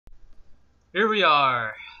Here we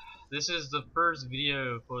are. This is the first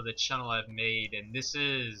video for the channel I've made, and this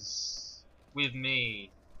is with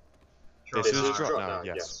me, This is Drottnar. Drottnar,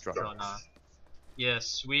 yes, Drottnar. Drottnar.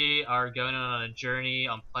 Yes, we are going on a journey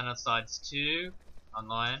on PlanetSides2,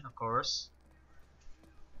 online, of course.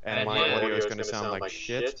 And my yeah. audio is going to sound like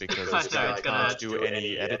shit because this guy can't do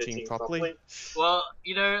any editing properly. Well,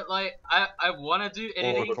 you know, like, I want to do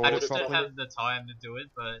editing, record I it just don't properly. have the time to do it,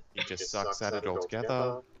 but He just sucks at it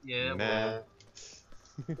altogether. yeah, Meh.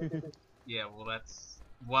 yeah, well, that's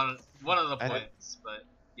one of the points, but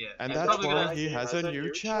yeah. And he's that's probably why gonna, he has a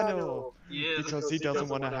new channel. yeah, Because he doesn't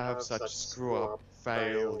want to have such screw-up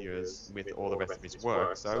failures with all the rest of his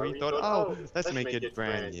work. So he thought, oh, let's make it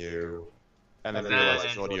brand new. And then realized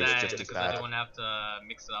his audio is just as because I bad. don't want to have to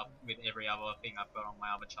mix it up with every other thing I've got on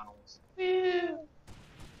my other channels.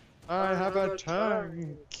 I have a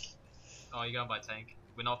tank. Oh, you're going by tank.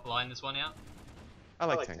 We're not flying this one out? I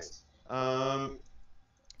like tanks. Oh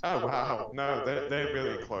wow, no, they're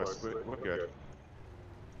really close. We're good.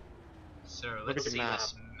 So Look let's at the see map.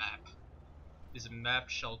 this map. This map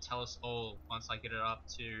shall tell us all once I get it up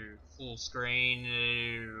to full screen.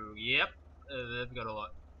 Yep, they've got a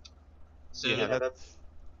lot. So Yeah,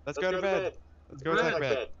 let's go to bed. Let's go to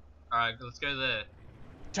bed. Alright, let's go there.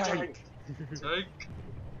 Tank! Tank!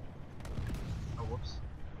 Oh, whoops.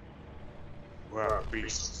 We're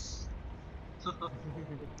beasts.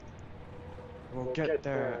 We'll get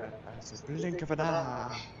there as a blink of an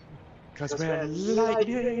eye. Cause we're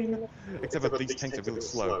lightning! Except for these tanks are really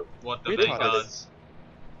slow. What the Retarded. vanguards?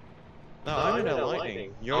 No, I'm in a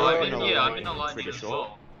lightning. You're I'm in a I'm in lightning, a lightning pretty as sure.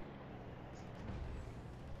 well.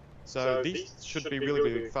 So these should be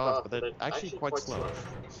really fast, but they're actually quite slow.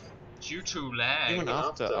 Due to lag.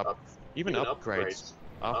 Even upgrades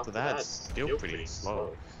after that, still pretty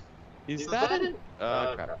slow. Is that an...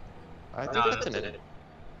 crap. I think that's an enemy.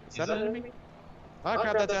 Is that an enemy? Oh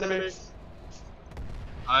crap, that's enemy!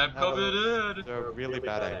 I'm covered. They're really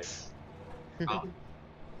bad aim.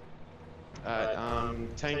 Oh,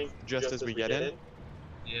 Tank just as we get in.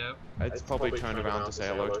 yep. It's probably turned around to say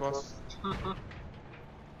hello to us.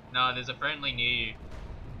 No, there's a friendly near you.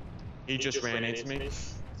 He just ran into me.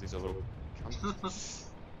 He's a little cunt.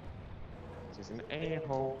 He's an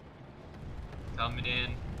a-hole. Coming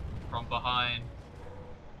in from behind.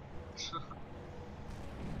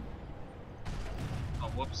 Oh,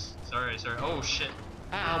 whoops. Sorry. Oh, shit.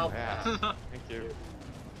 Ow! Yeah. Thank you.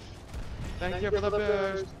 Thank you for the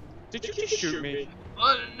boost. Did you just shoot me?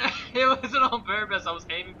 Oh, no, it wasn't on purpose. I was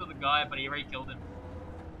aiming for the guy, but he already killed him.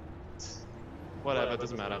 Whatever,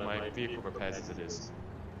 doesn't matter. My vehicle repairs as it is.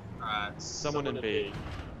 Alright. Someone in B.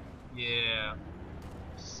 Yeah.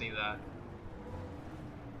 See that.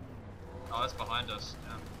 Oh, that's behind us.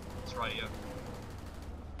 Yeah. It's right here.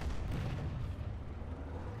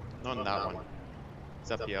 Not in that one. It's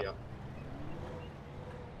up here.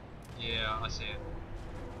 Yeah, I see it.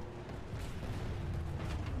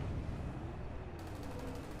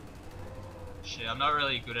 Shit, I'm not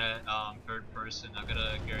really good at third person. I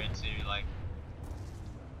gotta go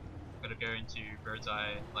into bird's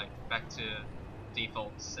eye, like back to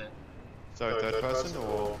default set. So third person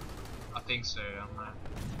or? I think so. I'm not.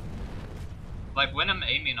 Like when I'm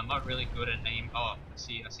aiming, I'm not really good at aim. Oh, I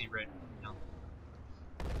see red. No.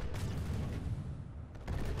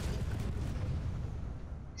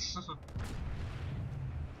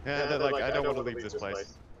 Yeah, they're like, I don't want to leave this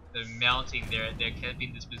place. They're mounting. They're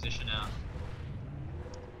camping this position out.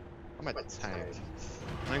 I'm a tank.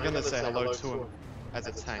 I'm gonna say hello to him as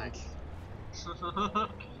a tank.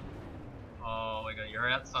 Oh my god, you're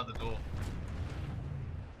outside the door.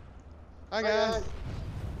 Hi guys!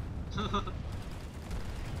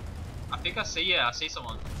 I think I see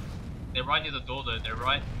someone. They're right near the door though, they're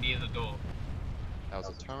right near the door. That was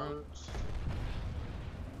a turret.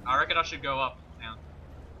 I reckon I should go up now.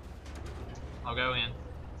 I'll go in.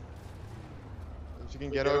 If you can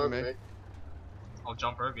get over me. I'll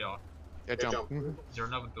jump over y'all. Yeah, jump. Is there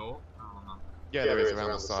another door? I don't know. Yeah, there is,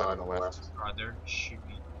 around the side on the left. Right there, shoot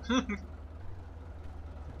me.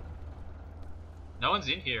 No one's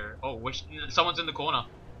in here. Oh, someone's in the corner.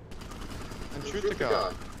 And shoot the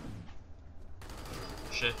guy.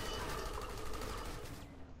 Shit.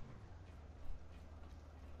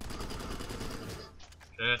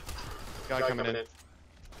 Shit. Guy coming in. I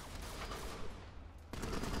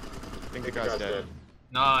think the guy's dead.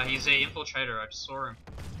 Nah, he's a infiltrator. I just saw him.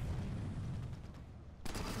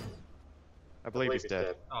 I believe he's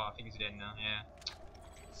dead. Oh, I think he's dead now. Yeah.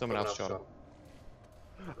 Someone else shot him.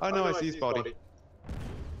 Oh no, I see his body.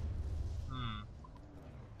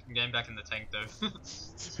 I'm getting back in the tank though.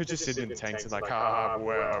 We're just sitting in tanks and like, ah,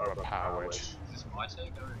 we're overpowered. Is this my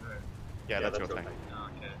tank? I don't know. Yeah, that's your thing. Oh,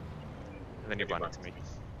 okay. And then you run into me.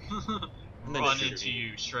 And then Run shoot into me.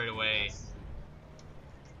 you straight away. Yes.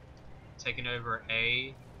 Taking over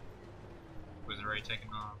A. Was already taken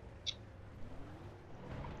off.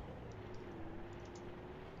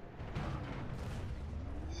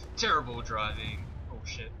 Terrible driving. Oh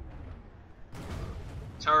shit.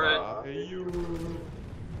 Turret.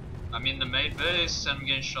 I'm in the main base and I'm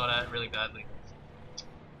getting shot at really badly.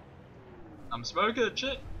 I'm smoking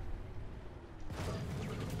shit.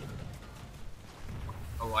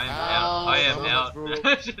 Oh, I am out. I am out.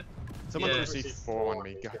 Someone's Yeah. received 4 on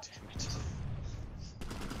me, god damn it.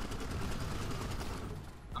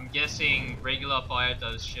 I'm guessing regular fire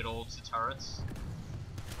does shit all to turrets.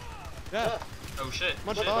 Yeah, Oh shit.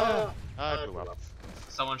 much Shit. fire! I blew up.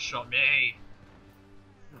 Someone shot me.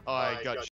 I got